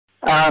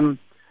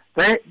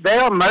They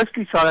are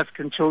mostly South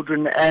African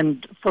children,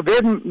 and for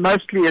them,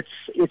 mostly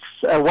it's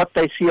what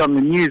they see on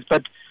the news.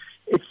 But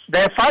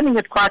they're finding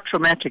it quite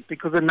traumatic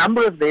because a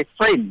number of their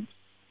friends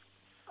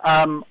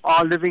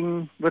are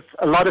living with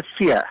a lot of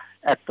fear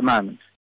at the moment.